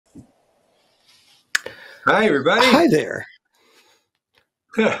Hi, everybody. Hi there.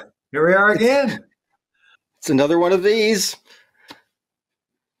 Here we are again. It's another one of these.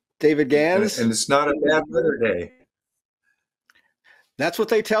 David Gans. And it's not a bad weather day. That's what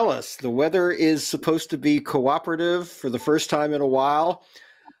they tell us. The weather is supposed to be cooperative for the first time in a while.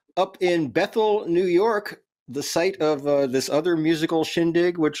 Up in Bethel, New York, the site of this other musical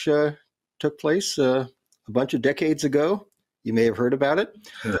shindig, which took place a bunch of decades ago. You may have heard about it.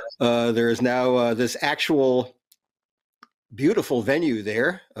 There is now this actual beautiful venue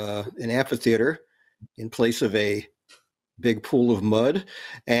there, an amphitheater, in place of a big pool of mud.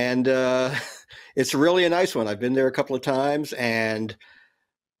 And it's really a nice one. I've been there a couple of times, and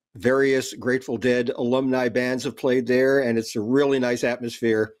various Grateful Dead alumni bands have played there, and it's a really nice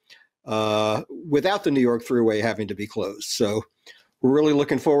atmosphere without the New York Thruway having to be closed. So we're really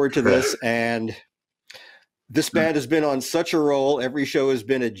looking forward to this. And this band has been on such a roll. Every show has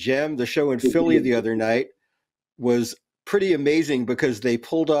been a gem. The show in Philly the other night was pretty amazing because they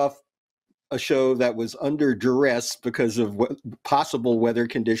pulled off a show that was under duress because of possible weather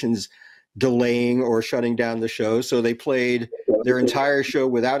conditions delaying or shutting down the show. So they played their entire show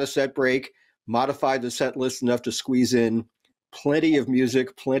without a set break, modified the set list enough to squeeze in plenty of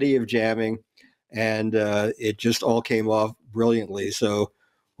music, plenty of jamming, and it just all came off brilliantly. So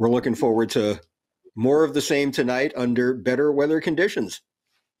we're looking forward to more of the same tonight under better weather conditions.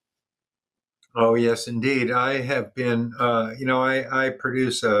 Oh, yes, indeed. I have been, I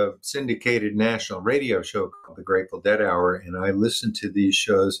produce a syndicated national radio show called The Grateful Dead Hour, and I listen to these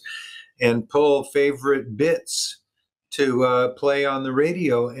shows and pull favorite bits to play on the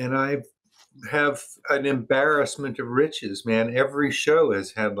radio. And I have an embarrassment of riches, man. Every show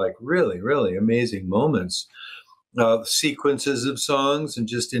has had like really, really amazing moments. Sequences of songs and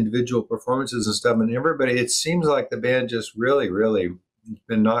just individual performances and stuff. And everybody, it seems like the band just really, really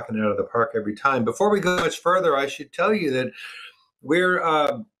been knocking it out of the park every time. Before we go much further, I should tell you that we're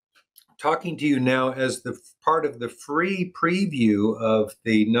talking to you now as the part of the free preview of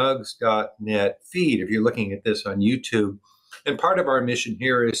the nugs.net feed, if you're looking at this on YouTube. And part of our mission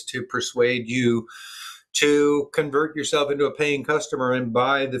here is to persuade you to convert yourself into a paying customer and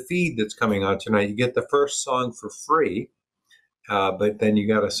buy the feed that's coming on tonight. You get the first song for free. But then you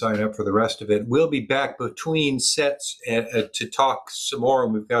got to sign up for the rest of it. We'll be back between sets to talk some more,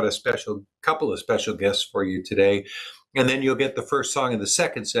 and we've got a couple of special guests for you today. And then you'll get the first song of the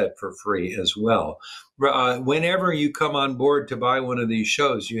second set for free as well. Whenever you come on board to buy one of these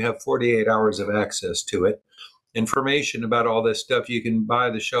shows, you have 48 hours of access to it. Information about all this stuff, you can buy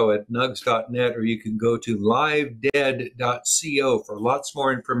the show at nugs.net, or you can go to livedead.co for lots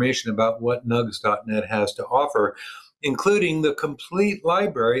more information about what nugs.net has to offer, including the complete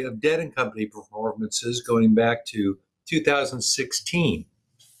library of Dead and Company performances going back to 2016.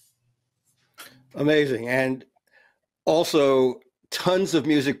 Amazing. And also tons of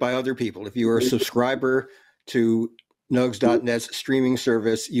music by other people. If you are a subscriber to nugs.net's streaming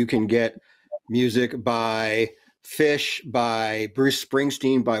service, you can get music by Fish, by Bruce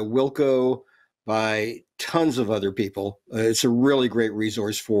Springsteen, by Wilco, by tons of other people. It's a really great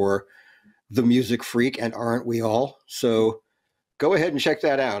resource for the music freak, and aren't we all? So go ahead and check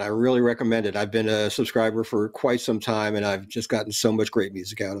that out. I really recommend it. I've been a subscriber for quite some time, and I've just gotten so much great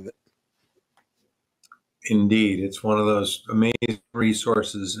music out of it. Indeed, it's one of those amazing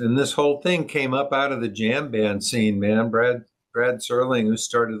resources. And this whole thing came up out of the jam band scene, man. Brad Serling, who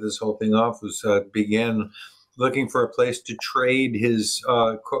started this whole thing off, began looking for a place to trade his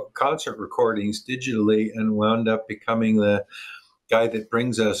concert recordings digitally, and wound up becoming the guy that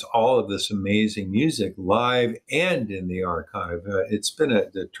brings us all of this amazing music live and in the archive. It's been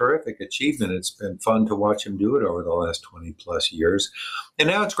a terrific achievement. It's been fun to watch him do it over the last 20 plus years. And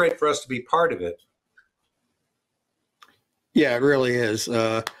now it's great for us to be part of it. Yeah, it really is.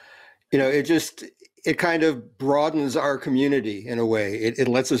 It kind of broadens our community in a way. It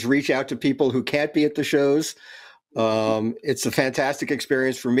lets us reach out to people who can't be at the shows. It's a fantastic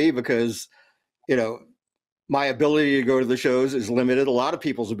experience for me because, my ability to go to the shows is limited. A lot of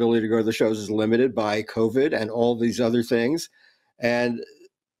people's ability to go to the shows is limited by COVID and all these other things. And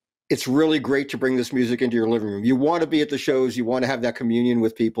it's really great to bring this music into your living room. You want to be at the shows. You want to have that communion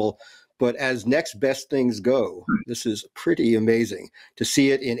with people. But as next best things go, this is pretty amazing to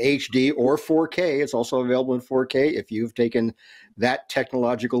see it in HD or 4K. It's also available in 4K if you've taken that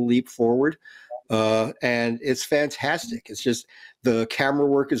technological leap forward. And it's fantastic. It's just the camera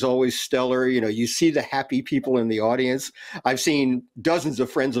work is always stellar. You see the happy people in the audience. I've seen dozens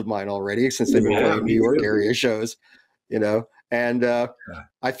of friends of mine already since they've been playing New York area shows, and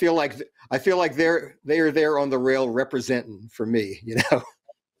I feel like they are there on the rail representing for me,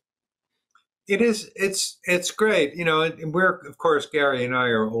 It is. It's great. And we're, of course, Gary and I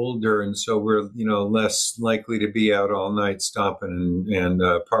are older, and so we're, less likely to be out all night stomping and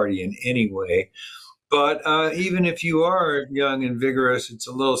partying anyway. But even if you are young and vigorous, it's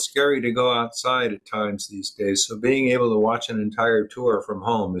a little scary to go outside at times these days. So being able to watch an entire tour from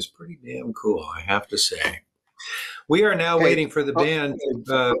home is pretty damn cool, I have to say. We are now Hey, waiting for the band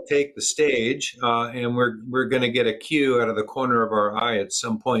to take the stage, and we're going to get a cue out of the corner of our eye at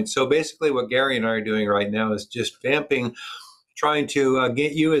some point. So basically, what Gary and I are doing right now is just vamping, trying to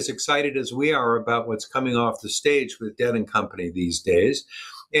get you as excited as we are about what's coming off the stage with Dead and Company these days,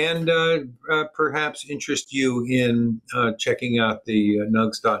 and perhaps interest you in checking out the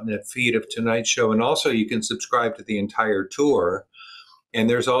nugs.net feed of tonight's show. And also, you can subscribe to the entire tour. And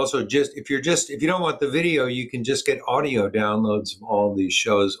there's also if you don't want the video, you can just get audio downloads of all these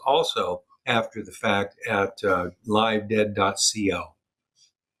shows also after the fact at livedead.co.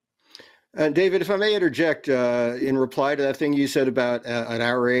 David, if I may interject, in reply to that thing you said about at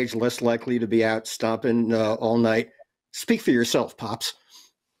our age, less likely to be out stomping all night, speak for yourself, Pops.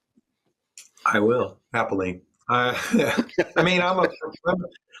 I will, happily. I mean, I'm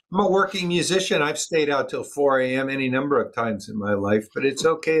a working musician. I've stayed out till 4 a.m. any number of times in my life, but it's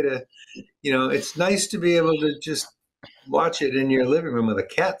okay to, it's nice to be able to just watch it in your living room with a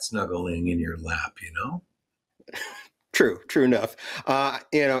cat snuggling in your lap, True enough.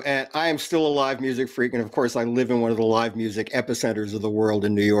 And I am still a live music freak. And of course, I live in one of the live music epicenters of the world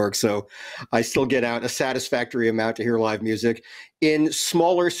in New York. So I still get out a satisfactory amount to hear live music in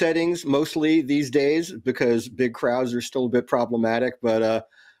smaller settings, mostly these days, because big crowds are still a bit problematic. But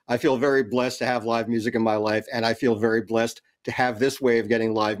I feel very blessed to have live music in my life. And I feel very blessed to have this way of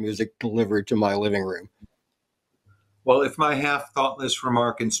getting live music delivered to my living room. Well, if my half-thoughtless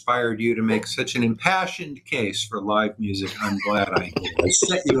remark inspired you to make such an impassioned case for live music, I'm glad I did. I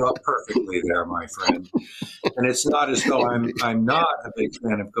set you up perfectly there, my friend. And it's not as though I'm not a big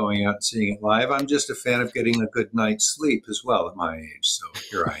fan of going out and seeing it live. I'm just a fan of getting a good night's sleep as well at my age. So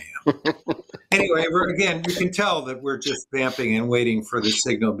here I am. Anyway, you can tell that we're just vamping and waiting for the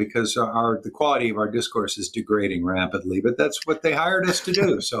signal because the quality of our discourse is degrading rapidly. But that's what they hired us to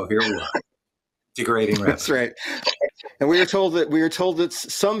do. So here we are, degrading rapidly. That's right. And we are told that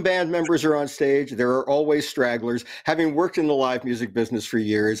some band members are on stage. There are always stragglers. Having worked in the live music business for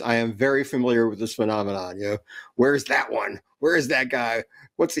years, I am very familiar with this phenomenon. Where's that one? Where is that guy?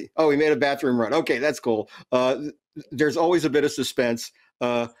 What's he? Oh, he made a bathroom run. Okay, that's cool. There's always a bit of suspense.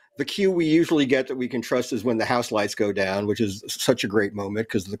 The cue we usually get that we can trust is when the house lights go down, which is such a great moment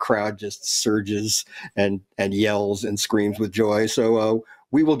because the crowd just surges and yells and screams with joy. So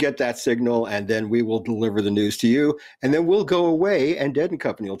we will get that signal, and then we will deliver the news to you, and then we'll go away, and Dead and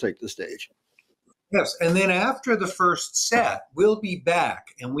Company will take the stage. Yes, and then after the first set, we'll be back,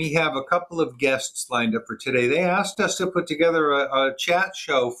 and we have a couple of guests lined up for today. They asked us to put together a chat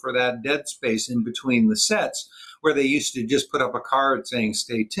show for that dead space in between the sets, where they used to just put up a card saying,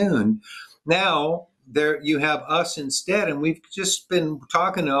 stay tuned. Now, you have us instead, and we've just been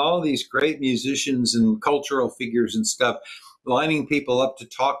talking to all these great musicians and cultural figures and stuff, lining people up to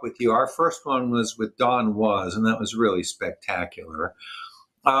talk with you. Our first one was with Don Was, and that was really spectacular.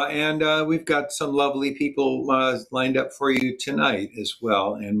 And we've got some lovely people lined up for you tonight as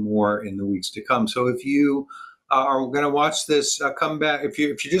well, and more in the weeks to come. So if you are going to watch this, come back. If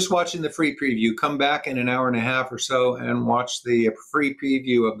you're just watching the free preview, come back in an hour and a half or so and watch the free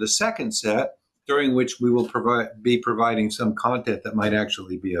preview of the second set, during which we will be providing some content that might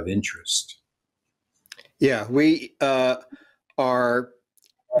actually be of interest. Yeah, we are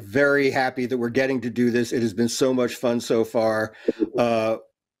very happy that we're getting to do this. It has been so much fun so far.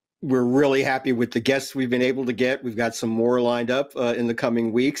 We're really happy with the guests we've been able to get. We've got some more lined up in the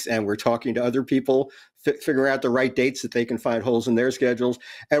coming weeks, and we're talking to other people, figure out the right dates that they can find holes in their schedules.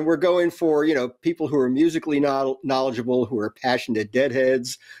 And we're going for, people who are musically knowledgeable, who are passionate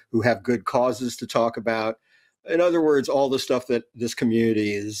deadheads, who have good causes to talk about. In other words, all the stuff that this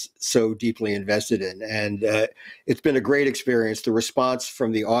community is so deeply invested in. And it's been a great experience. The response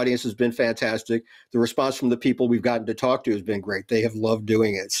from the audience has been fantastic. The response from the people we've gotten to talk to has been great. They have loved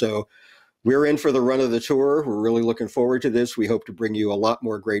doing it. So we're in for the run of the tour. We're really looking forward to this. We hope to bring you a lot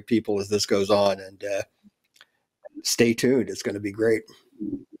more great people as this goes on. And stay tuned. It's going to be great.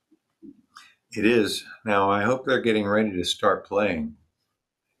 It is. Now, I hope they're getting ready to start playing,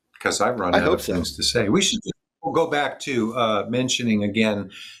 because I've run out of things to say. We'll go back to mentioning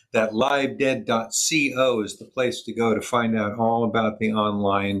again that livedead.co is the place to go to find out all about the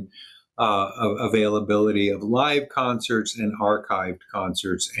online availability of live concerts and archived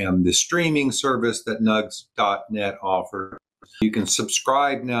concerts, and the streaming service that nugs.net offers. You can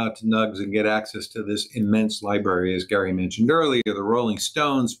subscribe now to Nugs and get access to this immense library, as Gary mentioned earlier. The Rolling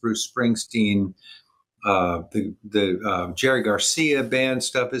Stones, Bruce Springsteen, the Jerry Garcia band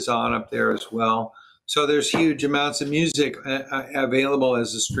stuff is on up there as well. So there's huge amounts of music available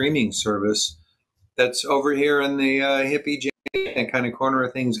as a streaming service that's over here in the hippie kind of corner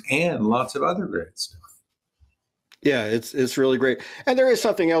of things, and lots of other great stuff. Yeah, it's really great. And there is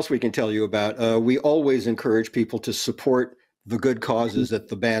something else we can tell you about. We always encourage people to support the good causes that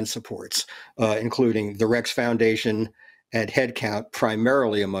the band supports, including the Rex Foundation and Headcount,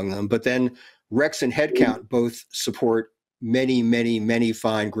 primarily among them. But then Rex and Headcount both support many, many, many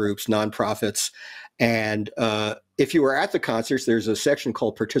fine groups, nonprofits. And if you are at the concerts, there's a section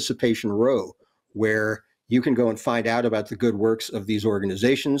called Participation Row, where you can go and find out about the good works of these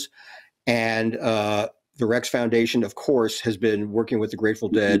organizations. And the Rex Foundation, of course, has been working with the Grateful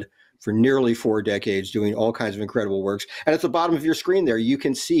Dead for nearly 4 decades, doing all kinds of incredible works. And at the bottom of your screen there, you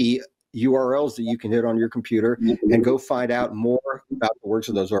can see URLs that you can hit on your computer and go find out more about the works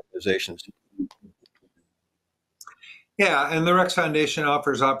of those organizations. Yeah, and the Rex Foundation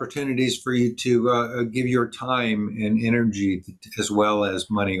offers opportunities for you to give your time and energy as well as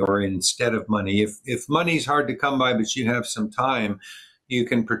money, or instead of money. If money's hard to come by, but you have some time, you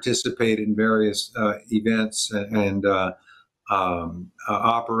can participate in various events and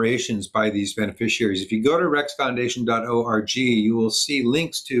operations by these beneficiaries. If you go to rexfoundation.org, you will see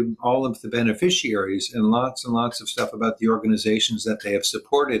links to all of the beneficiaries and lots of stuff about the organizations that they have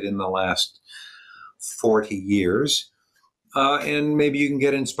supported in the last 40 years. And maybe you can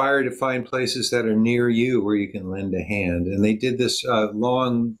get inspired to find places that are near you where you can lend a hand. And they did this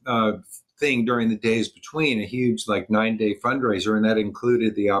long thing during the days between, a huge 9-day fundraiser, and that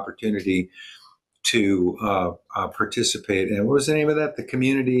included the opportunity to participate. And what was the name of that? The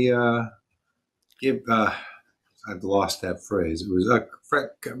community I've lost that phrase. It was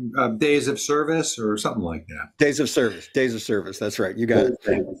Days of Service or something like that. Days of Service. Days of Service. That's right. You got it.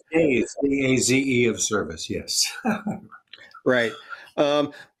 Days, D-A-Z-E of service. Yes. Right.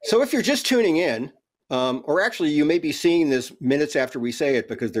 So if you're just tuning in, or actually you may be seeing this minutes after we say it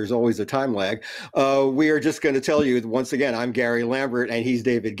because there's always a time lag, we are just going to tell you once again, I'm Gary Lambert and he's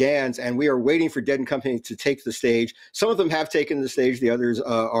David Gans, and we are waiting for Dead & Company to take the stage. Some of them have taken the stage. The others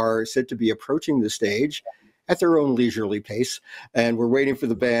are said to be approaching the stage at their own leisurely pace. And we're waiting for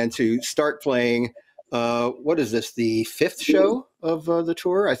the band to start playing. What is this, the 5th show of the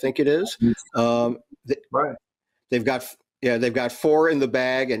tour? I think it is. Right. They've got 4 in the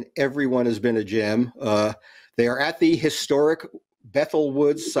bag, and everyone has been a gem. They are at the historic Bethel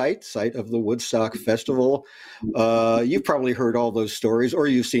Woods site of the Woodstock Festival. You've probably heard all those stories, or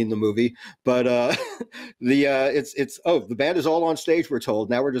you've seen the movie. But the band is all on stage, we're told.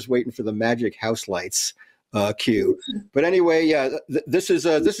 Now we're just waiting for the magic house lights cue. But anyway, this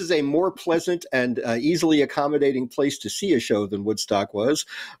is a more pleasant and easily accommodating place to see a show than Woodstock was.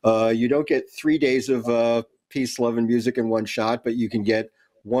 You don't get 3 days of peace, love, and music in one shot, but you can get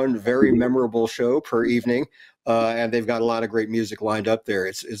one very memorable show per evening, and they've got a lot of great music lined up there.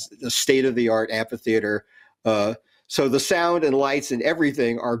 It's a state-of-the-art amphitheater, so the sound and lights and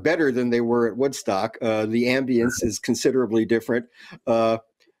everything are better than they were at Woodstock. The ambience is considerably different.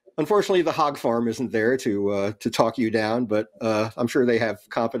 Unfortunately, the hog farm isn't there to talk you down, but I'm sure they have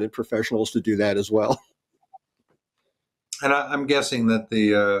competent professionals to do that as well. And I'm guessing that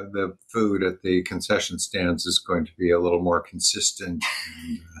the food at the concession stands is going to be a little more consistent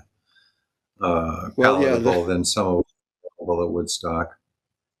and palatable than some of at Woodstock.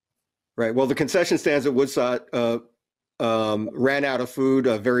 Right. Well, the concession stands at Woodstock ran out of food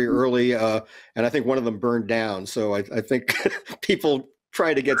very early, and I think one of them burned down. So I think people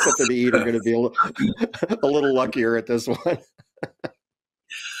trying to get something to eat are going to be a little luckier at this one.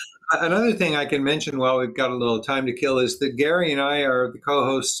 Another thing I can mention while we've got a little time to kill is that Gary and I are the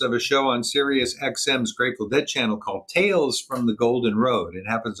co-hosts of a show on SiriusXM's Grateful Dead channel called Tales from the Golden Road. It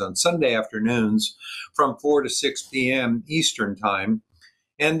happens on Sunday afternoons from 4 to 6 p.m. Eastern Time.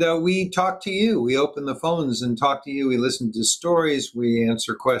 And we talk to you. We open the phones and talk to you. We listen to stories. We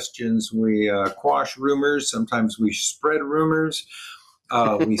answer questions. We quash rumors. Sometimes we spread rumors.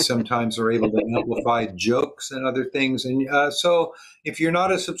 We sometimes are able to amplify jokes and other things. And so if you're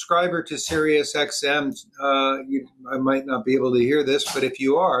not a subscriber to SiriusXM, I might not be able to hear this, but if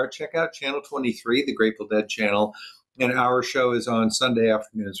you are, check out Channel 23, the Grateful Dead channel. And our show is on Sunday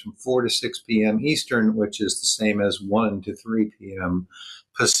afternoons from 4 to 6 p.m. Eastern, which is the same as 1 to 3 p.m.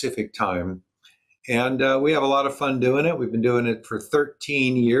 Pacific time. And we have a lot of fun doing it. We've been doing it for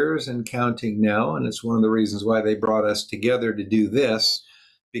 13 years and counting now. And it's one of the reasons why they brought us together to do this,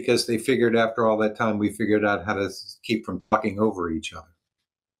 because they figured after all that time, we figured out how to keep from talking over each other.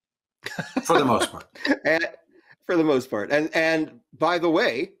 For the most part. And for the most part. And by the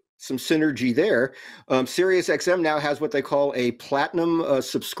way, some synergy there. SiriusXM now has what they call a platinum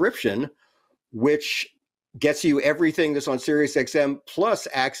subscription, which gets you everything that's on SiriusXM plus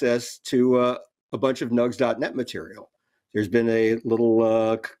access to a bunch of nugs.net material. There's been a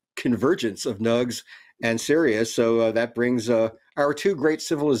little convergence of Nugs and Sirius, so that brings our two great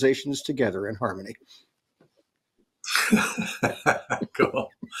civilizations together in harmony. Cool. All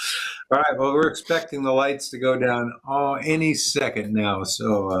right. Well, we're expecting the lights to go down any second now,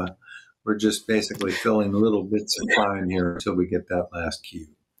 so we're just basically filling little bits of time here until we get that last cue.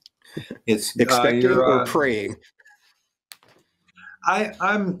 It's expecting or praying.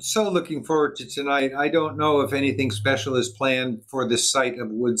 I'm so looking forward to tonight. I don't know if anything special is planned for the site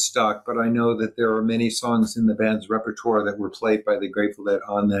of Woodstock, but I know that there are many songs in the band's repertoire that were played by the Grateful Dead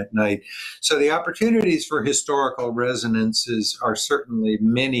on that night. So the opportunities for historical resonances are certainly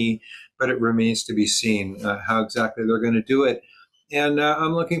many, but it remains to be seen how exactly they're going to do it. And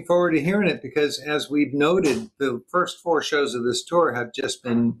I'm looking forward to hearing it because, as we've noted, the first 4 shows of this tour have just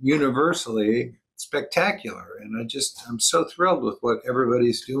been universally spectacular. And I'm so thrilled with what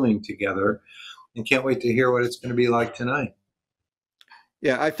everybody's doing together and can't wait to hear what it's going to be like tonight.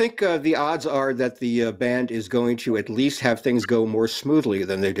 Yeah, I think the odds are that the band is going to at least have things go more smoothly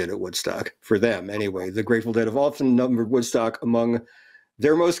than they did at Woodstock, for them anyway. The Grateful Dead have often numbered Woodstock among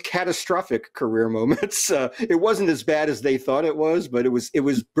their most catastrophic career moments. It wasn't as bad as they thought it was, but it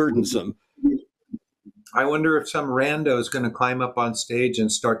was burdensome. I wonder if some rando is going to climb up on stage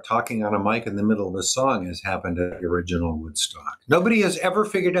and start talking on a mic in the middle of a song, as happened at the original Woodstock. Nobody has ever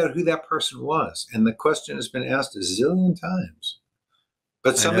figured out who that person was, and the question has been asked a zillion times.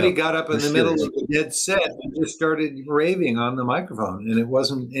 But somebody got up in the middle of the Dead set and just started raving on the microphone, and it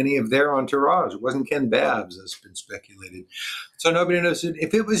wasn't any of their entourage. It wasn't Ken Babbs, as been speculated. So nobody knows.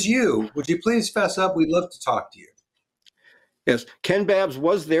 If it was you, would you please fess up? We'd love to talk to you. Yes, Ken Babbs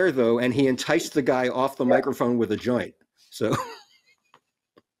was there, though, and he enticed the guy off the microphone with a joint. So,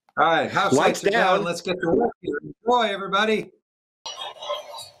 all right, house lights down. Let's get to work here. Enjoy, everybody.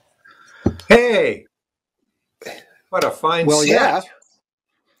 Hey, what a fine set. Yeah,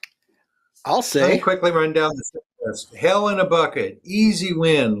 I'll say. Let me quickly run down the set list. Hell in a Bucket, Easy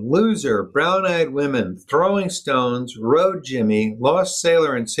Win, Loser, Brown-Eyed Women, Throwing Stones, Road Jimmy, Lost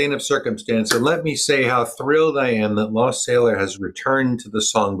Sailor, and Saint of Circumstance. And let me say how thrilled I am that Lost Sailor has returned to the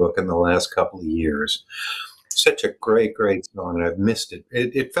songbook in the last couple of years. Such a great, great song, and I've missed it.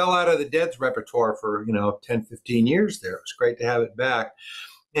 It fell out of the Dead's repertoire for, 10, 15 years there. It was great to have it back.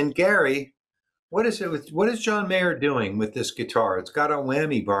 And Gary, what is John Mayer doing with this guitar? It's got a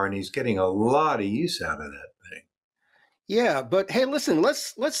whammy bar, and he's getting a lot of use out of that thing. Yeah, but hey, listen,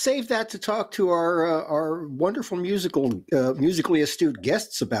 let's save that to talk to our wonderful musically astute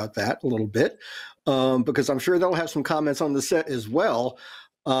guests about that a little bit, because I'm sure they'll have some comments on the set as well.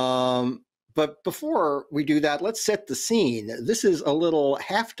 But before we do that, let's set the scene. This is a little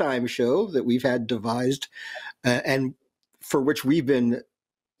halftime show that we've had devised, and for which we've been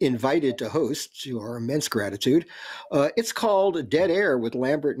invited to host, to our immense gratitude. It's called Dead Air with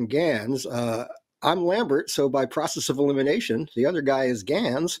Lambert and Gans. I'm Lambert, so by process of elimination, the other guy is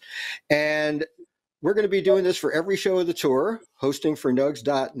Gans. And we're going to be doing this for every show of the tour, hosting for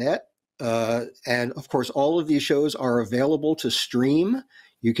nugs.net. And of course, all of these shows are available to stream.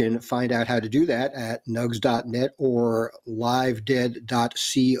 You can find out how to do that at nugs.net or livedead.co.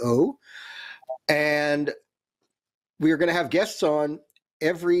 And we are going to have guests on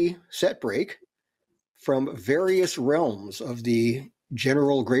every set break from various realms of the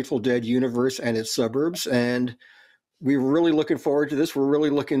general Grateful Dead universe and its suburbs. And we're really looking forward to this. We're really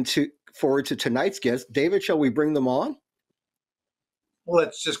looking forward to tonight's guest. David, shall we bring them on? Well,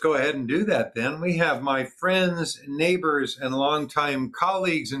 let's just go ahead and do that then. We have my friends, neighbors, and longtime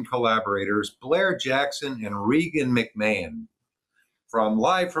colleagues and collaborators, Blair Jackson and Regan McMahon,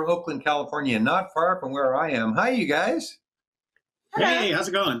 live from Oakland, California, not far from where I am. Hi, you guys. Hey, how's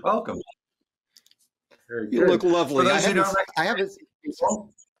it going? Welcome. Very good. You look lovely. I haven't.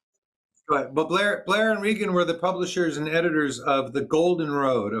 Go ahead. But Blair and Regan were the publishers and editors of The Golden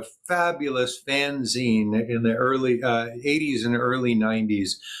Road, a fabulous fanzine in the early 80s and early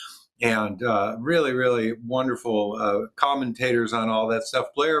 90s. And really, really wonderful commentators on all that stuff.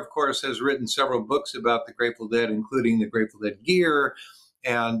 Blair, of course, has written several books about the Grateful Dead, including The Grateful Dead Gear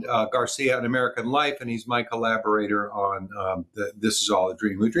and Garcia and American Life, and he's my collaborator on This Is All a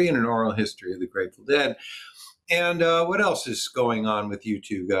Dream, and an oral history of the Grateful Dead. And what else is going on with you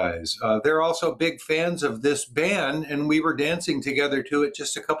two guys? They're also big fans of this band, and we were dancing together to it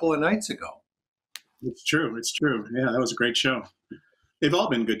just a couple of nights ago. It's true. It's true. Yeah, that was a great show. They've all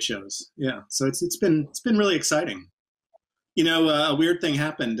been good shows. Yeah, so it's been really exciting. You know, a weird thing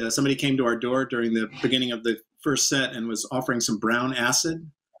happened. Somebody came to our door during the beginning of the first set and was offering some brown acid.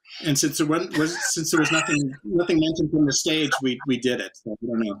 And since there was nothing mentioned from the stage, we did it. So I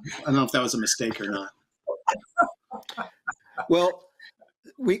don't know if that was a mistake or not. Well,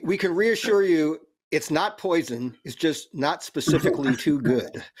 we can reassure you it's not poison. It's just not specifically too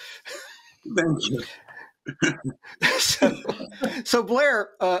good. Thank you. So Blair,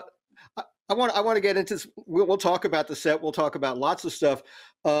 I want to get into this. We'll talk about the set. We'll talk about lots of stuff.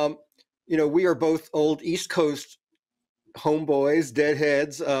 You know, we are both old East Coast homeboys,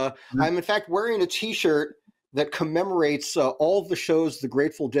 deadheads. I'm in fact wearing a T-shirt that commemorates all the shows the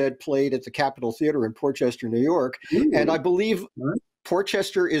Grateful Dead played at the Capitol Theater in Portchester, New York. Ooh. And I believe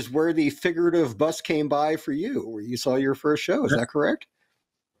Portchester is where the figurative bus came by for you, where you saw your first show. Is that correct?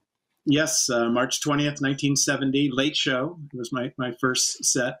 Yes, March 20th, 1970, late show. It was my first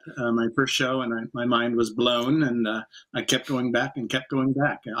set, my first show, and my mind was blown, and I kept going back and kept going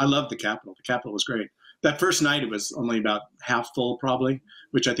back. I loved the Capitol. The Capitol was great. That first night, it was only about half full, probably,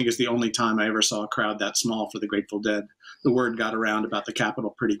 which I think is the only time I ever saw a crowd that small for the Grateful Dead. The word got around about the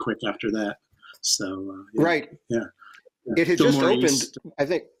Capitol pretty quick after that. So, yeah, right. Yeah. It had just opened, I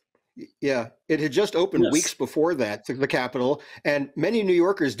think. Yeah, it had just opened weeks before that, the Capitol, and many New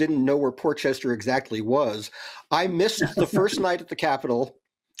Yorkers didn't know where Portchester exactly was. I missed the first night at the Capitol.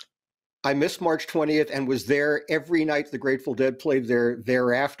 I missed March 20th and was there every night the Grateful Dead played there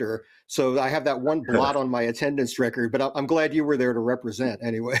thereafter. So I have that one blot on my attendance record, but I'm glad you were there to represent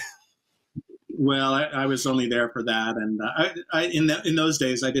anyway. Well, I was only there for that, and in those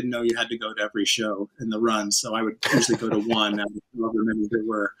days I didn't know you had to go to every show in the run, so I would usually go to one, and however many there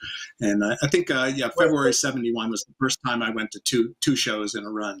were. And I think February '71 was the first time I went to two shows in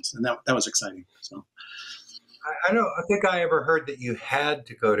a run, and that was exciting. So I don't think I ever heard that you had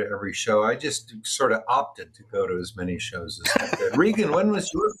to go to every show. I just sort of opted to go to as many shows as I could. Regan, when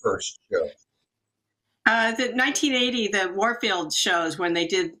was your first show? The 1980, the Warfield shows, when they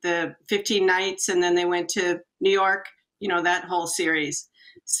did the 15 nights and then they went to New York, you know, that whole series.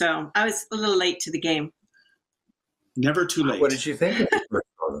 So I was a little late to the game. Never too late. What did you think of the first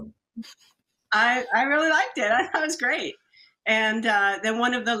one? I really liked it. I thought it was great. And then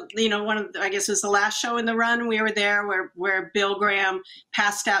I guess it was the last show in the run, we were there where Bill Graham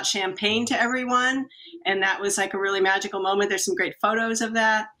passed out champagne to everyone. And that was like a really magical moment. There's some great photos of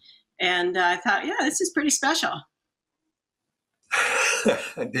that. And I thought, yeah, this is pretty special.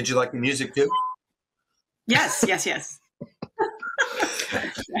 Did you like the music too? Yes. I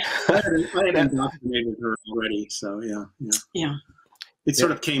had indoctrinated her already, so yeah. It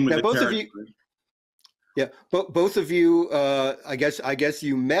sort of came with the territory. Yeah, both of you, I guess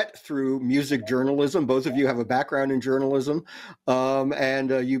you met through music journalism. Both of you have a background in journalism,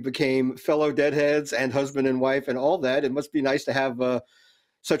 and you became fellow Deadheads and husband and wife and all that. It must be nice to have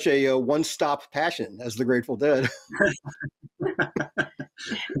such a one-stop passion as the Grateful Dead.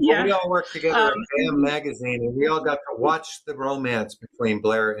 Yeah. We all worked together in BAM magazine, and we all got to watch the romance between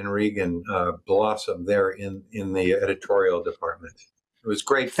Blair and Regan blossom there in the editorial department. It was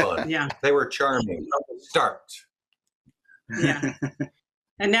great fun. Yeah. They were charming from the start. Yeah.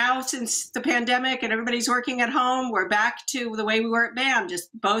 And now, since the pandemic and everybody's working at home, we're back to the way we were at BAM, just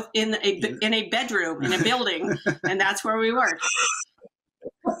both in a bedroom in a building, and that's where we work.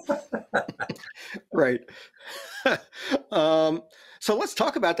 Right. So let's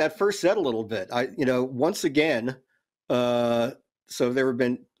talk about that first set a little bit. Once again, so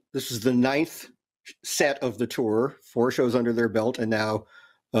this is the 9th set of the tour, 4 shows under their belt, and now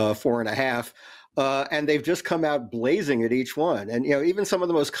 4.5. And they've just come out blazing at each one. And, even some of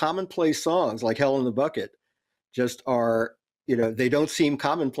the most commonplace songs like Hell in the Bucket just are, they don't seem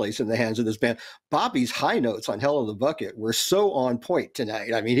commonplace in the hands of this band. Bobby's high notes on Hell in the Bucket were so on point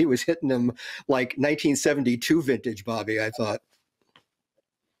tonight. I mean, he was hitting them like 1972 vintage Bobby, I thought.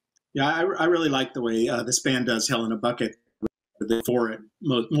 Yeah, I really like the way this band does Hell in a Bucket for it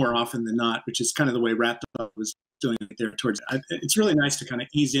more often than not, which is kind of the way Rat Dog was doing it there it's really nice to kind of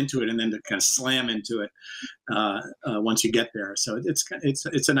ease into it and then to kind of slam into it once you get there. So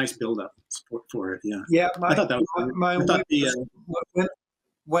it's a nice build up for it. Yeah. Yeah. I thought that was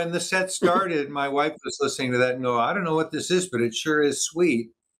when the set started, my wife was listening to that and go, I don't know what this is, but it sure is sweet.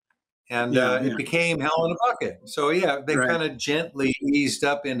 And it became Hell in a Bucket. So yeah, they kind of gently eased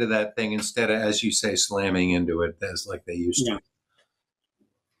up into that thing instead of, as you say, slamming into it as like they used to.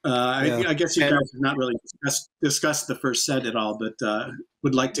 I guess you guys have not really discussed the first set at all, but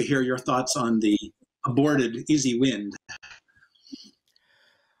would like to hear your thoughts on the aborted Easy Wind.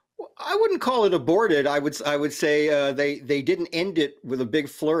 I wouldn't call it aborted. I would say they didn't end it with a big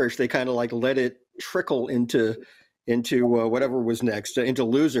flourish. They kind of like let it trickle into whatever was next, into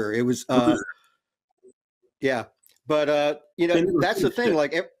Loser. It was yeah, but that's the thing.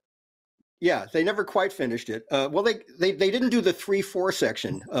 Like, yeah, they never quite finished it. Well, they didn't do the 3/4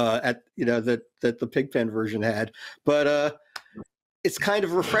 section that the Pigpen version had, but it's kind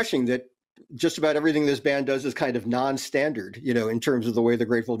of refreshing that just about everything this band does is kind of non-standard, in terms of the way the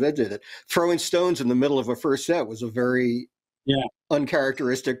Grateful Dead did it. Throwing stones in the middle of a first set was a very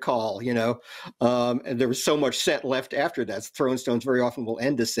uncharacteristic call, and there was so much set left after that. Throwing stones very often will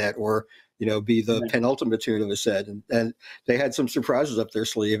end a set or, be the penultimate tune of a set. And they had some surprises up their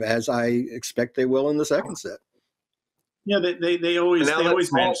sleeve, as I expect they will in the second set. Yeah, they always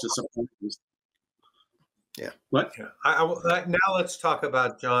manage to support these. Yeah. What? Now let's talk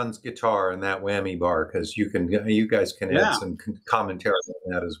about John's guitar and that whammy bar, because you guys can add some commentary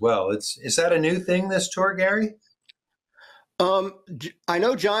on that as well. Is that a new thing this tour, Gary? I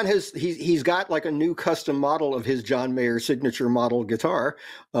know John he's got like a new custom model of his John Mayer signature model guitar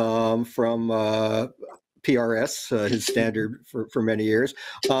from PRS, his standard for many years.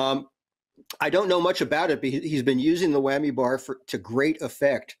 I don't know much about it, but he's been using the whammy bar to great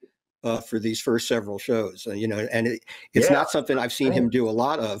effect for these first several shows, and it's not something I've seen him do a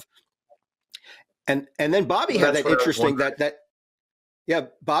lot of. And then Bobby had that interesting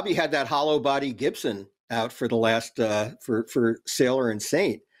Bobby had that hollow body Gibson out for the last for Sailor and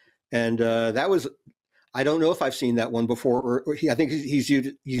Saint, and that was, I don't know if I've seen that one before, or I think he's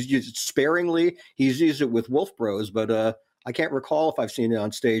used it sparingly. He's used it with Wolf Bros, but I can't recall if I've seen it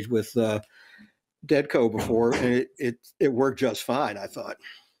on stage with Deadco before, and it worked just fine, I thought.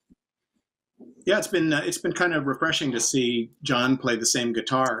 Yeah, it's been kind of refreshing to see John play the same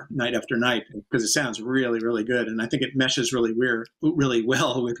guitar night after night, because it sounds really, really good, and I think it meshes really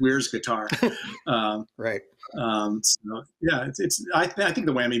well with Weir's guitar. Right. So yeah, I think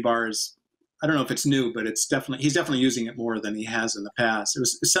the whammy bar is, I don't know if it's new, but he's definitely using it more than he has in the past.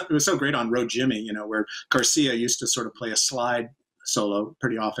 It was so great on Road Jimmy, where Garcia used to sort of play a slide solo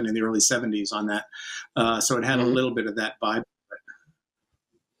pretty often in the early '70s on that, so it had a little bit of that vibe.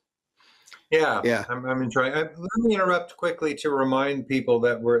 Yeah. I'm enjoying. Let me interrupt quickly to remind people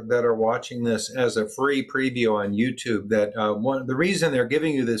that are watching this as a free preview on YouTube that the reason they're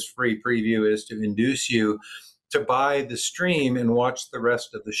giving you this free preview is to induce you to buy the stream and watch the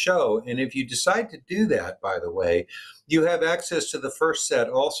rest of the show. And if you decide to do that, by the way, you have access to the first set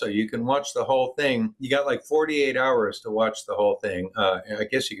also. You can watch the whole thing. You got like 48 hours to watch the whole thing. I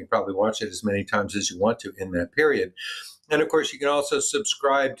guess you can probably watch it as many times as you want to in that period. And of course, you can also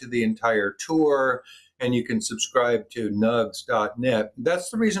subscribe to the entire tour, and you can subscribe to nugs.net. That's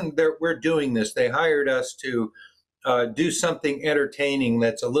the reason we're doing this. They hired us to do something entertaining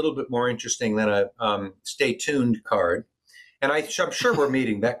that's a little bit more interesting than a stay tuned card. And I'm sure we're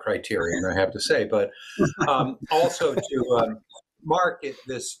meeting that criterion, I have to say, but also to market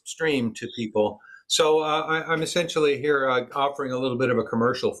this stream to people. So I'm essentially here offering a little bit of a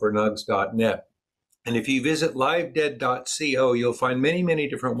commercial for nugs.net. And if you visit livedead.co, you'll find many, many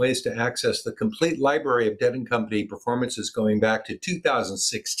different ways to access the complete library of Dead & Company performances going back to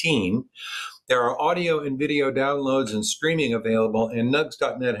 2016. There are audio and video downloads and streaming available, and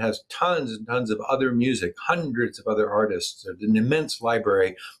nugs.net has tons and tons of other music, hundreds of other artists, an immense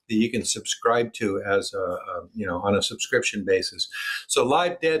library that you can subscribe to as on a subscription basis. So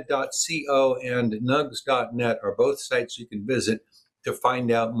livedead.co and nugs.net are both sites you can visit to find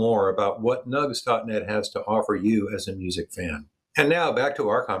out more about what nugs.net has to offer you as a music fan. And now back to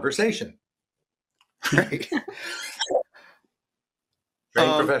our conversation. Right.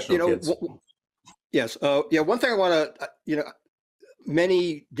 Very professional, kids. Yes. One thing I want to,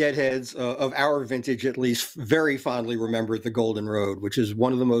 many Deadheads of our vintage, at least, very fondly remember The Golden Road, which is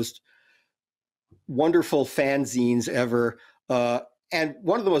one of the most wonderful fanzines ever. And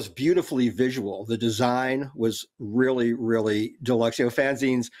one of the most beautifully visual. The design was really, really deluxe.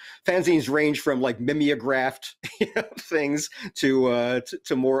 Fanzines range from like mimeographed things to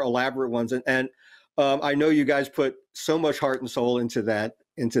more elaborate ones. And I know you guys put so much heart and soul into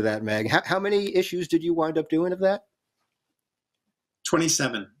that mag. How many issues did you wind up doing of that?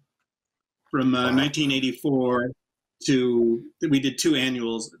 27. From 1984 to, we did 2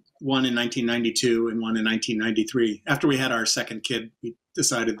 annuals. One in 1992 and one in 1993. After we had our second kid, we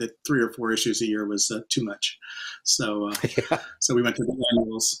decided that 3 or 4 issues a year was too much. So we went to the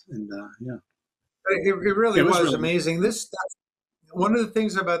annuals, and It really was amazing. one of the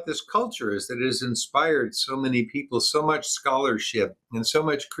things about this culture is that it has inspired so many people, so much scholarship and so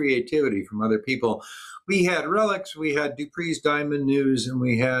much creativity from other people. We had Relics, we had Dupree's Diamond News, and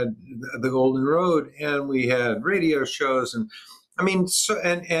we had the Golden Road, and we had radio shows. And I mean,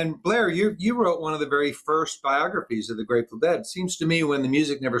 and Blair, you wrote one of the very first biographies of the Grateful Dead. It seems to me when The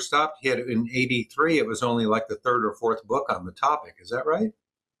Music Never Stopped hit in '83, it was only like the third or fourth book on the topic. Is that right?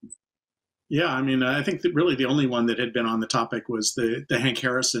 Yeah, I mean, I think that really the only one that had been on the topic was the Hank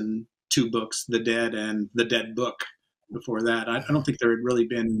Harrison 2 books, The Dead and The Dead Book. Before that, I don't think there had really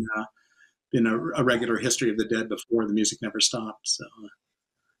been a regular history of the Dead before The Music Never Stopped. So,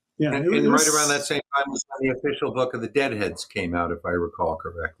 yeah, and right around that same time was when the official book of the DeadHeads came out, if I recall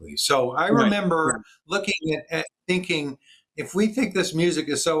correctly. So I remember looking at thinking, if we think this music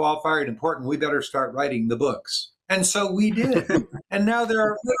is so all-fired important, we better start writing the books. And so we did. And now there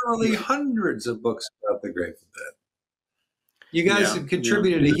are literally hundreds of books about the Grateful Dead. You guys have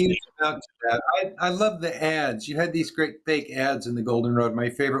contributed a huge amount to that. I love the ads. You had these great fake ads in the Golden Road. My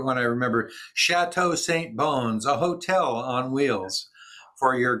favorite one, I remember, Chateau St. Bones, a hotel on wheels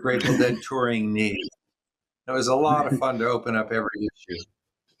for your Grateful Dead touring needs. It was a lot of fun to open up every issue.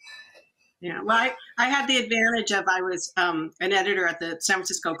 Yeah, well, I had the advantage of I was an editor at the San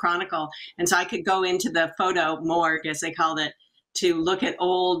Francisco Chronicle, and so I could go into the photo morgue, as they called it, to look at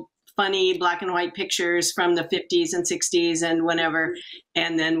old, funny black and white pictures from the 50s and 60s and whenever,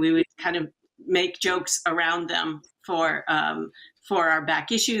 and then we would kind of make jokes around them for our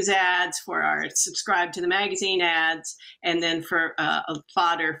back issues ads, for our subscribe to the magazine ads, and then for a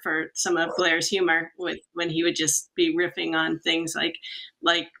fodder for some of Blair's humor when he would just be riffing on things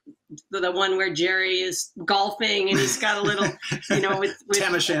like the one where Jerry is golfing and he's got a little, with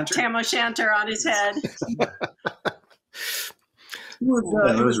Tam O'Shanter on his head.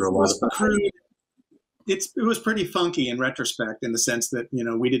 It was pretty funky in retrospect, in the sense that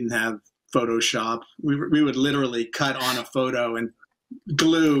we didn't have Photoshop. We would literally cut on a photo and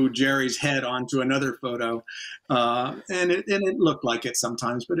glue Jerry's head onto another photo, and it looked like it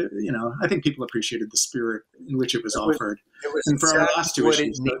sometimes. But I think people appreciated the spirit in which it was offered. And for our last 2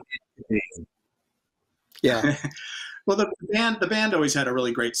 issues, yeah. Well, the band always had a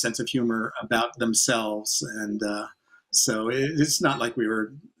really great sense of humor about themselves, and so it's not like we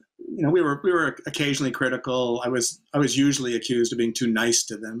were occasionally critical. I was usually accused of being too nice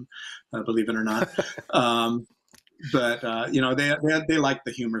to them, believe it or not. But they like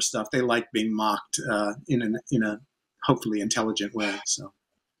the humor stuff. They like being mocked in a hopefully intelligent way. So,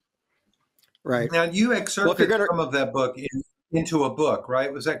 right now you excerpted some of that book into a book,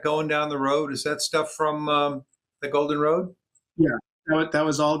 right? Was that Going Down the Road? Is that stuff from the Golden Road? Yeah. That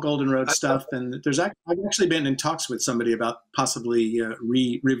was all Golden Road stuff, and I've actually been in talks with somebody about possibly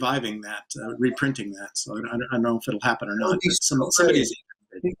reviving that, reprinting that. So I don't know if it'll happen or not. Somebody's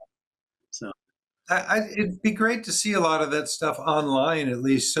interested. So it'd be great to see a lot of that stuff online, at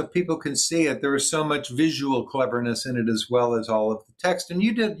least, so people can see it. There was so much visual cleverness in it, as well as all of the text. And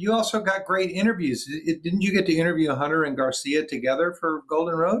you also got great interviews. Didn't you get to interview Hunter and Garcia together for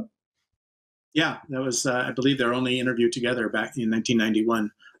Golden Road? Yeah, that was, I believe, their only interview together back in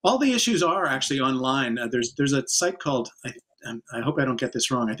 1991. All the issues are actually online. There's a site called, I hope I don't get this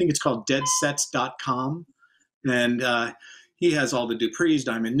wrong, I think it's called deadsets.com. And he has all the Dupree's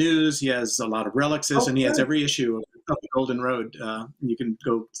Diamond News. He has a lot of Relics, and he has every issue of the Golden Road. You can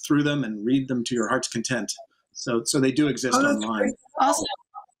go through them and read them to your heart's content. So they do exist online. Also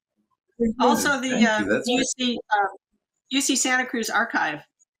the UC Santa Cruz archive.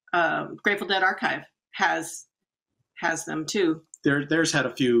 Grateful Dead archive has them too. Theirs had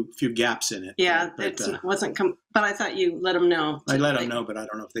a few gaps in it. Yeah, it wasn't. But I thought you let them know. I let them know, but I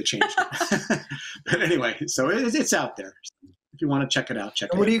don't know if they changed it. But anyway, so it's out there. If you want to check it out, check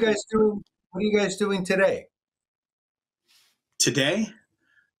it out. What are you guys doing? What are you guys doing today? Today?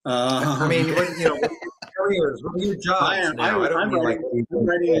 I mean, what are your careers? What are your jobs now? I'm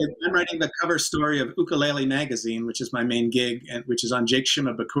writing the cover story of Ukulele Magazine, which is my main gig, and which is on Jake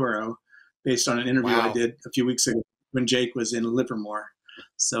Shimabukuro, based on an interview I did a few weeks ago when Jake was in Livermore.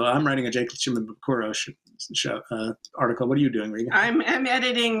 So I'm writing a Jake Shimabukuro article. What are you doing, Regan? I'm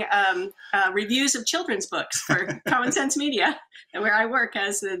editing reviews of children's books for Common Sense Media, where I work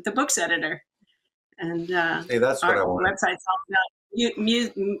as the books editor. And hey, that's what I want. Website's all about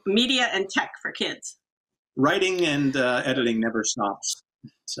media and tech for kids. Writing and editing never stops.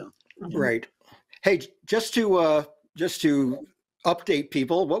 So right. Hey, just to update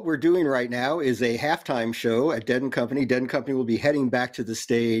people, what we're doing right now is a halftime show at Dead & Company. Dead & Company will be heading back to the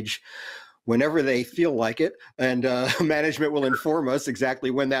stage whenever they feel like it, and management will inform us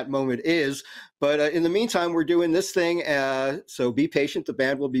exactly when that moment is. But in the meantime, we're doing this thing, so be patient. The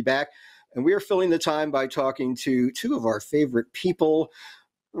band will be back, and we are filling the time by talking to two of our favorite people,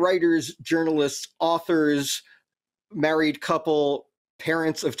 writers, journalists, authors, married couple,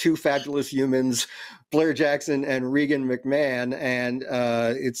 parents of two fabulous humans, Blair Jackson and Regan McMahon, and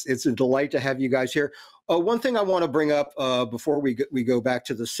it's a delight to have you guys here. One thing I want to bring up before we go back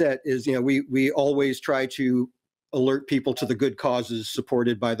to the set is, we always try to alert people to the good causes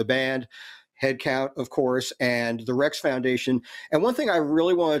supported by the band, Headcount, of course, and the Rex Foundation. And one thing I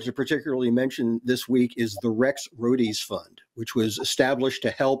really wanted to particularly mention this week is the Rex Roadies Fund, which was established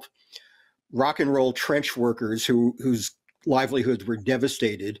to help rock and roll trench workers whose livelihoods were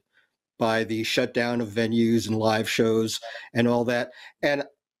devastated by the shutdown of venues and live shows and all that. And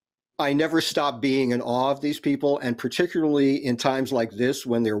I never stop being in awe of these people, and particularly in times like this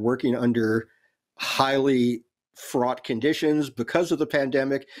when they're working under highly fraught conditions because of the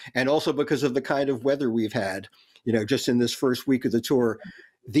pandemic and also because of the kind of weather we've had, just in this first week of the tour.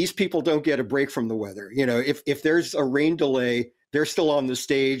 These people don't get a break from the weather. If there's a rain delay, they're still on the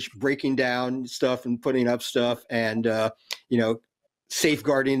stage breaking down stuff and putting up stuff and,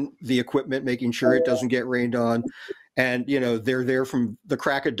 safeguarding the equipment, making sure it doesn't get rained on. And, they're there from the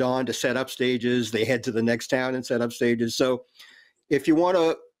crack of dawn to set up stages. They head to the next town and set up stages. So if you want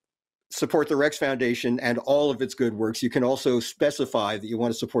to support the Rex Foundation and all of its good works, you can also specify that you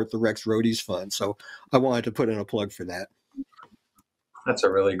want to support the Rex Roadies Fund. So I wanted to put in a plug for that. That's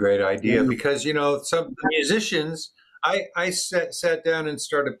a really great idea because, some musicians, I sat down and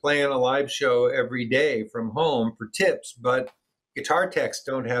started playing a live show every day from home for tips, but guitar techs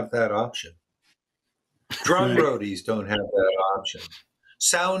don't have that option. Drum roadies don't have that option.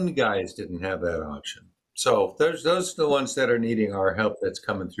 Sound guys didn't have that option. So those are the ones that are needing our help that's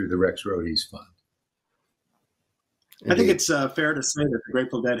coming through the Rex Roadies Fund. I think it's fair to say that the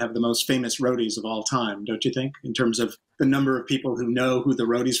Grateful Dead have the most famous roadies of all time, don't you think, in terms of the number of people who know who the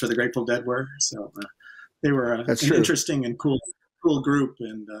roadies for the Grateful Dead were? So they were an interesting and cool group,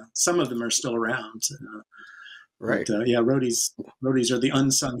 and some of them are still around. Right. But, roadies are the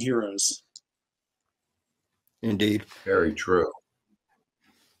unsung heroes. Indeed. Very true.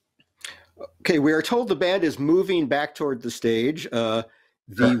 Okay, we are told the band is moving back toward the stage. The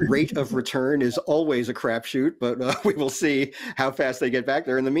rate of return is always a crapshoot, but we will see how fast they get back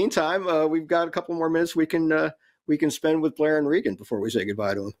there. In the meantime, we've got a couple more minutes we can spend with Blair and Regan before we say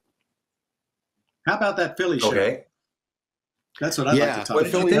goodbye to them. How about that Philly show? Okay. That's what I'd like to talk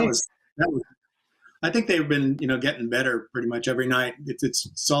about. I think they've been, getting better pretty much every night.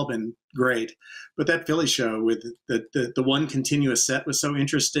 It's all been great, but that Philly show with the one continuous set was so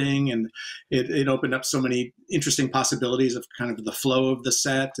interesting, and it opened up so many interesting possibilities of kind of the flow of the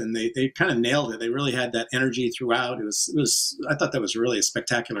set, and they kind of nailed it. They really had that energy throughout. It was. I thought that was really a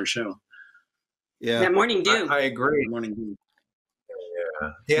spectacular show. Yeah, Morning Dew. I agree. Morning Dew.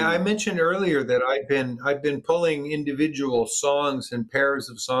 Yeah, I mentioned earlier that I've been pulling individual songs and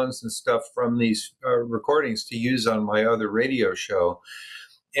pairs of songs and stuff from these recordings to use on my other radio show,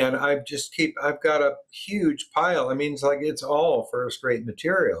 and I've got a huge pile. I mean, it's all first-rate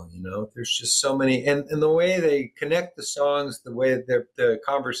material. There's just so many, and the way they connect the songs, the way the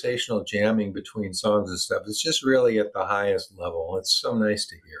conversational jamming between songs and stuff, it's just really at the highest level. It's so nice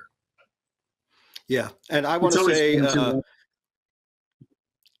to hear. Yeah, and I want to say.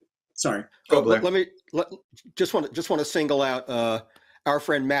 Sorry. Let me just want to single out our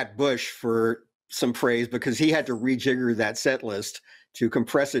friend Matt Bush for some praise, because he had to rejigger that set list to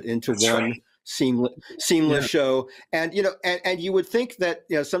compress it into one seamless show. And and you would think that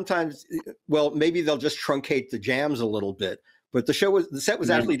sometimes, well, maybe they'll just truncate the jams a little bit, but the set was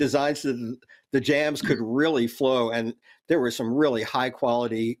actually designed so that the jams could really flow, and there was some really high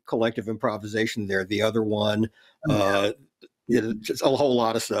quality collective improvisation there. The other one. Just a whole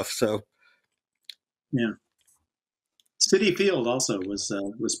lot of stuff. So, yeah, City Field also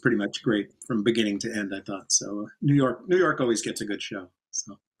was pretty much great from beginning to end, I thought. So New York always gets a good show.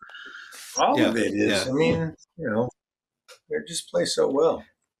 So all of it is. Yeah. I mean, they just play so well,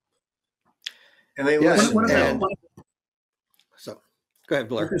 and they listen. So go ahead,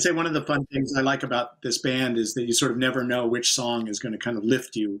 Blair. I was going to say one of the fun things I like about this band is that you sort of never know which song is going to kind of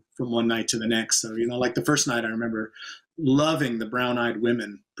lift you from one night to the next. So like the first night, I remember loving the Brown Eyed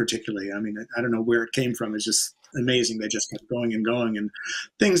Women particularly. I mean, I don't know where it came from. It's just amazing. They just kept going and going, and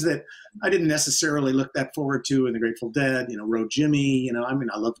things that I didn't necessarily look that forward to in the Grateful Dead. Road Jimmy. I mean,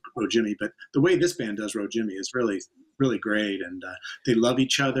 I love Road Jimmy, but the way this band does Road Jimmy is really, really great, and they love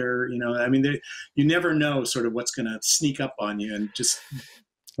each other. I mean, you never know sort of what's going to sneak up on you, and just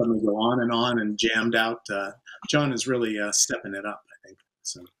suddenly go on and jammed out. John is really stepping it up, I think.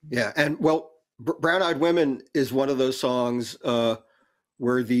 So yeah, and well, Brown Eyed Women is one of those songs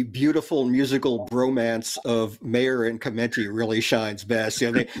where the beautiful musical bromance of Mayer and Clementi really shines best.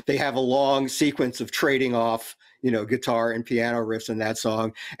 You know, they have a long sequence of trading off, you know, guitar and piano riffs in that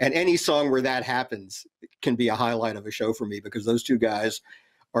song, and any song where that happens can be a highlight of a show for me, because those two guys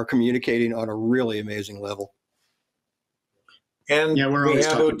are communicating on a really amazing level. And yeah, we're we always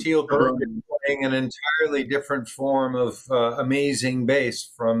have talking Oteil Bergen playing an entirely different form of amazing bass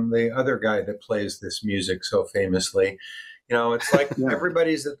from the other guy that plays this music so famously. You know, it's like Yeah.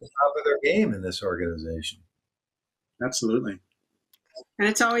 everybody's at the top of their game in this organization. Absolutely. And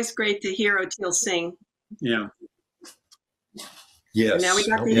it's always great to hear Oteil sing. Yeah. Yes. And now we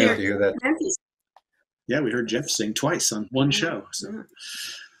got to Yeah, hear to hear that. Clementi. Yeah, we heard Jeff sing twice on one show. So Yeah.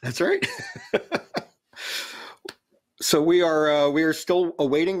 That's right. So we are still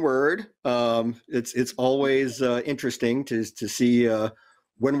awaiting word. It's always interesting to see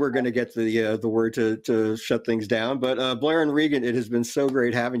when we're going to get the word to shut things down. But Blair and Regan, it has been so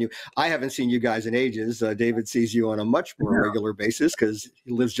great having you. I haven't seen you guys in ages. David sees you on a much more regular basis because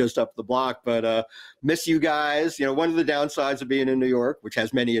he lives just up the block. But miss you guys. You know, one of the downsides of being in New York, which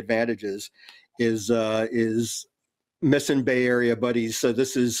has many advantages, is missing Bay Area buddies. So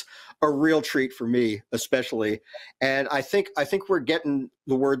this is a real treat for me, especially. And I think we're getting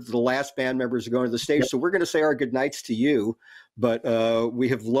the word that the last band members are going to the stage. So we're going to say our goodnights to you, but we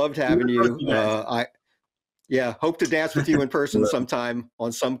have loved having you. Hope to dance with you in person sometime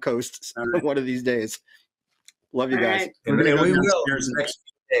on some coast one of these days. Love you guys. Right. And we will in the next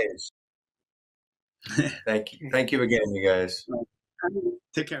few days. Thank you. Thank you again, you guys.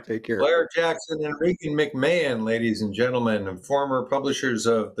 take care. Take care. Blair Jackson and Regan McMahon, ladies and gentlemen, and former publishers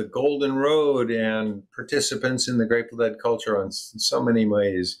of The Golden Road and participants in the Grateful Dead culture on so many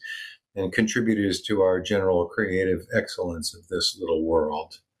ways, and contributors to our general creative excellence of this little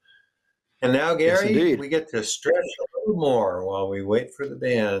world. And now, Gary, Yes, we get to stretch a little more while we wait for the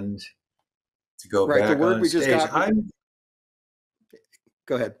band to go back the word on we stage. just got.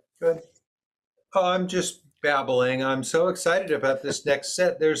 Go ahead. Good. Oh, I'm just babbling. I'm so excited about this next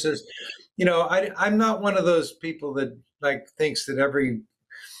set. There's this, you know, I'm not one of those people that like thinks that every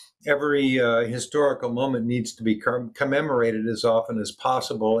historical moment needs to be commemorated as often as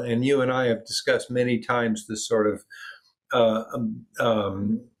possible. And you and I have discussed many times this sort of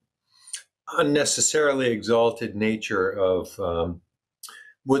unnecessarily exalted nature of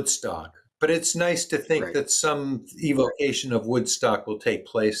Woodstock. But it's nice to think that some evocation of Woodstock will take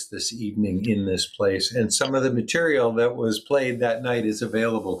place this evening in this place. And some of the material that was played that night is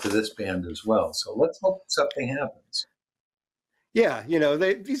available to this band as well. So let's hope something happens. Yeah, you know,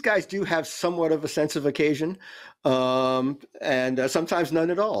 these guys do have somewhat of a sense of occasion, and sometimes none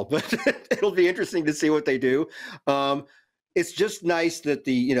at all. But it'll be interesting to see what they do. It's just nice that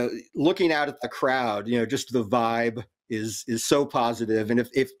looking out at the crowd, you know, just the vibe is so positive. And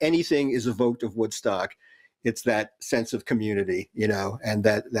if anything is evoked of Woodstock, it's that sense of community, you know, and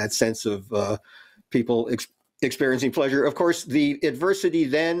that sense of people experiencing pleasure. Of course, the adversity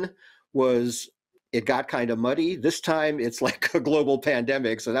then was, it got kind of muddy. This time it's like a global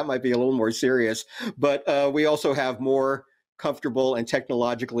pandemic, so that might be a little more serious. But we also have more comfortable and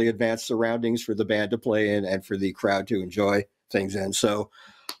technologically advanced surroundings for the band to play in and for the crowd to enjoy things in. So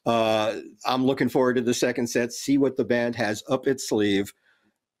I'm looking forward to the second set, see what the band has up its sleeve.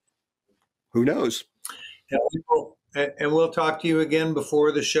 Who knows? And we'll talk to you again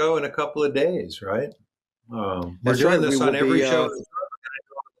before the show in a couple of days, right? We're doing this on every show.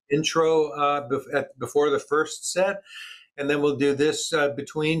 Intro before the first set, and then we'll do this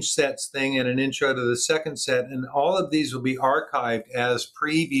between sets thing and an intro to the second set. And all of these will be archived as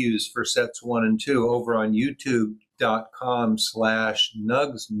previews for sets 1 and 2 over on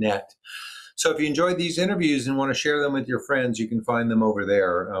youtube.com/nugsnet. So if you enjoyed these interviews and want to share them with your friends, you can find them over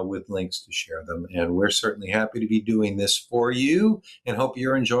there with links to share them. And we're certainly happy to be doing this for you and hope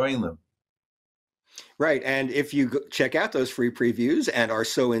you're enjoying them. Right. And if you check out those free previews and are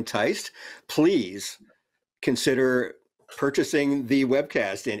so enticed, please consider purchasing the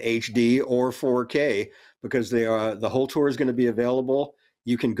webcast in HD or 4K, because the whole tour is going to be available.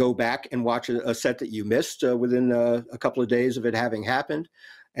 You can go back and watch a set that you missed within a couple of days of it having happened.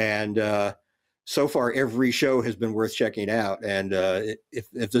 And so far, every show has been worth checking out. And if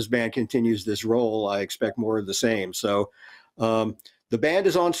this band continues this role, I expect more of the same. So the band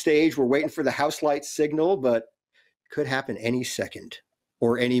is on stage. We're waiting for the house light signal, but it could happen any second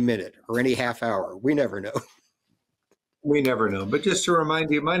or any minute or any half hour. We never know. We never know. But just to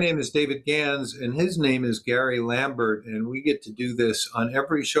remind you, my name is David Gans, and his name is Gary Lambert, and we get to do this on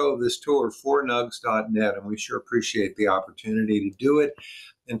every show of this tour for nugs.net, and we sure appreciate the opportunity to do it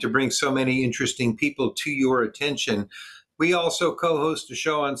and to bring so many interesting people to your attention. We also co-host a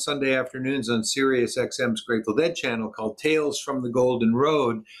show on Sunday afternoons on SiriusXM's Grateful Dead channel called Tales from the Golden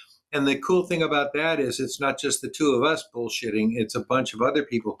Road. And the cool thing about that is it's not just the two of us bullshitting. It's a bunch of other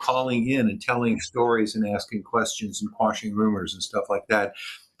people calling in and telling stories and asking questions and quashing rumors and stuff like that.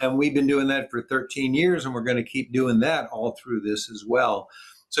 And we've been doing that for 13 years, and we're going to keep doing that all through this as well.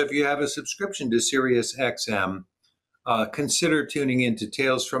 So if you have a subscription to SiriusXM, consider tuning into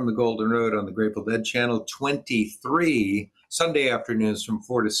Tales from the Golden Road on the Grateful Dead channel 23, Sunday afternoons from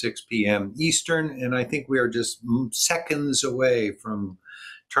 4 to 6 p.m. Eastern. And I think we are just seconds away from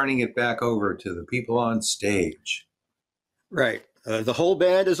turning it back over to the people on stage. Right. The whole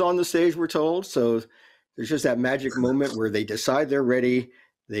band is on the stage, we're told. So there's just that magic moment where they decide they're ready.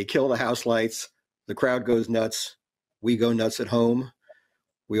 They kill the house lights. The crowd goes nuts. We go nuts at home.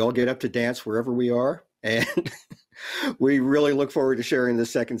 We all get up to dance wherever we are. And we really look forward to sharing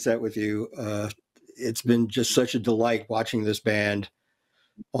this second set with you. It's been just such a delight watching this band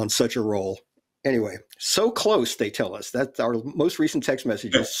on such a roll. Anyway, so close, they tell us. That's our most recent text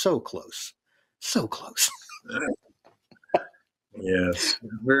message is so close. So close. Yes.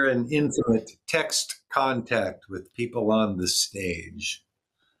 We're in intimate text contact with people on the stage.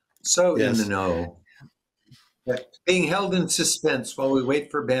 So Yes. in the know. Being held in suspense while we wait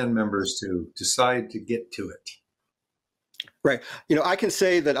for band members to decide to get to it. Right. You know, I can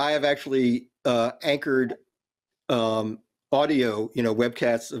say that I have actually anchored audio,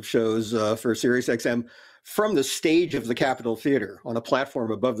 webcasts of shows for SiriusXM from the stage of the Capitol Theater on a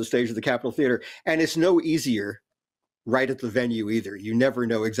platform above the stage of the Capitol Theater. And it's no easier right at the venue either. You never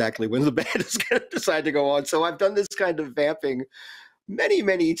know exactly when the band is going to decide to go on. So I've done this kind of vamping many,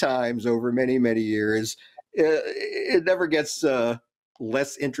 many times over many, many years. It never gets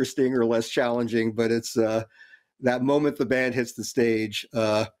less interesting or less challenging, but it's that moment the band hits the stage,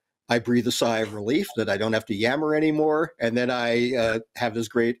 I breathe a sigh of relief that I don't have to yammer anymore. And then I have this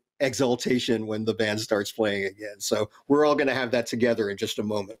great exultation when the band starts playing again. So we're all going to have that together in just a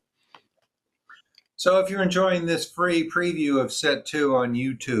moment. So if you're enjoying this free preview of set 2 on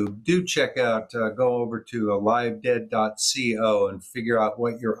YouTube, do check out, go over to livedead.co and figure out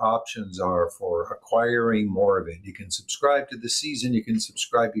what your options are for acquiring more of it. You can subscribe to the season, you can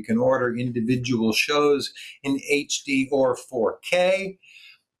order individual shows in HD or 4K.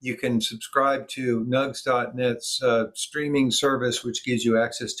 You can subscribe to nugs.net's streaming service, which gives you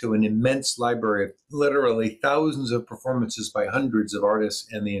access to an immense library of literally thousands of performances by hundreds of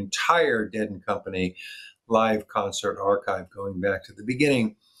artists and the entire Dead & Company live concert archive going back to the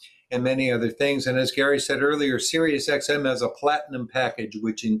beginning, and many other things. And as Gary said earlier, SiriusXM has a platinum package,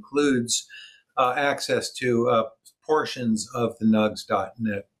 which includes access to portions of the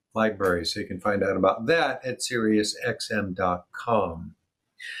nugs.net library. So you can find out about that at SiriusXM.com.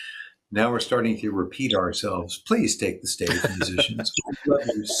 Now we're starting to repeat ourselves. Please take the stage, musicians. We love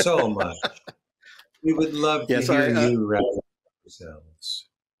you so much. We would love to hear you wrap up yourselves.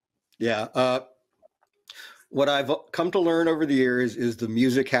 Yeah. What I've come to learn over the years is the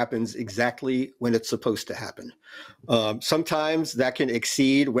music happens exactly when it's supposed to happen. Sometimes that can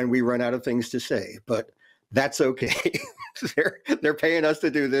exceed when we run out of things to say, but that's okay. They're paying us to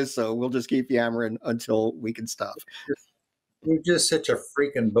do this, so we'll just keep yammering until we can stop. You're just such a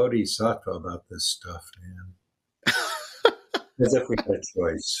freaking bodhisattva about this stuff, man. As if we had a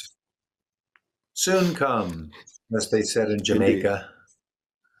choice. Soon come, as they said in Jamaica. Indeed.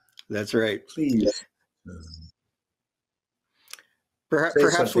 That's right. Please.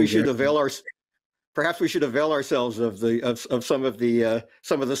 Perhaps we should avail ourselves of some of the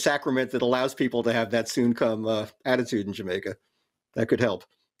sacrament that allows people to have that soon come attitude in Jamaica. That could help.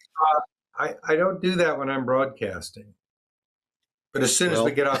 I don't do that when I'm broadcasting. But as soon as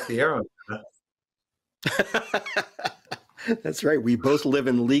we get off the air, that's right. We both live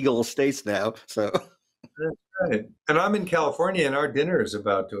in legal states now, so that's right. And I'm in California, and our dinner is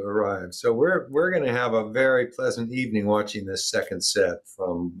about to arrive. So we're going to have a very pleasant evening watching this second set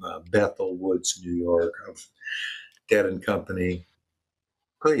from Bethel Woods, New York, of Dead & Company.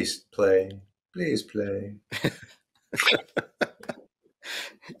 Please play. Please play.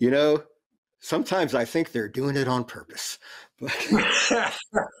 Sometimes I think they're doing it on purpose.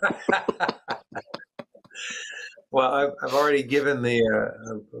 Well, I've already given the,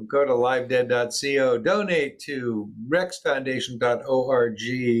 go to livedead.co, donate to rexfoundation.org,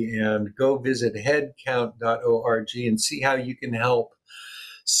 and go visit headcount.org and see how you can help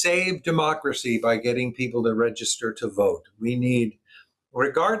save democracy by getting people to register to vote. We need,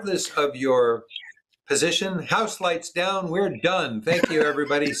 regardless of your position, house lights down, we're done. Thank you,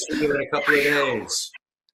 everybody. See you in a couple of days.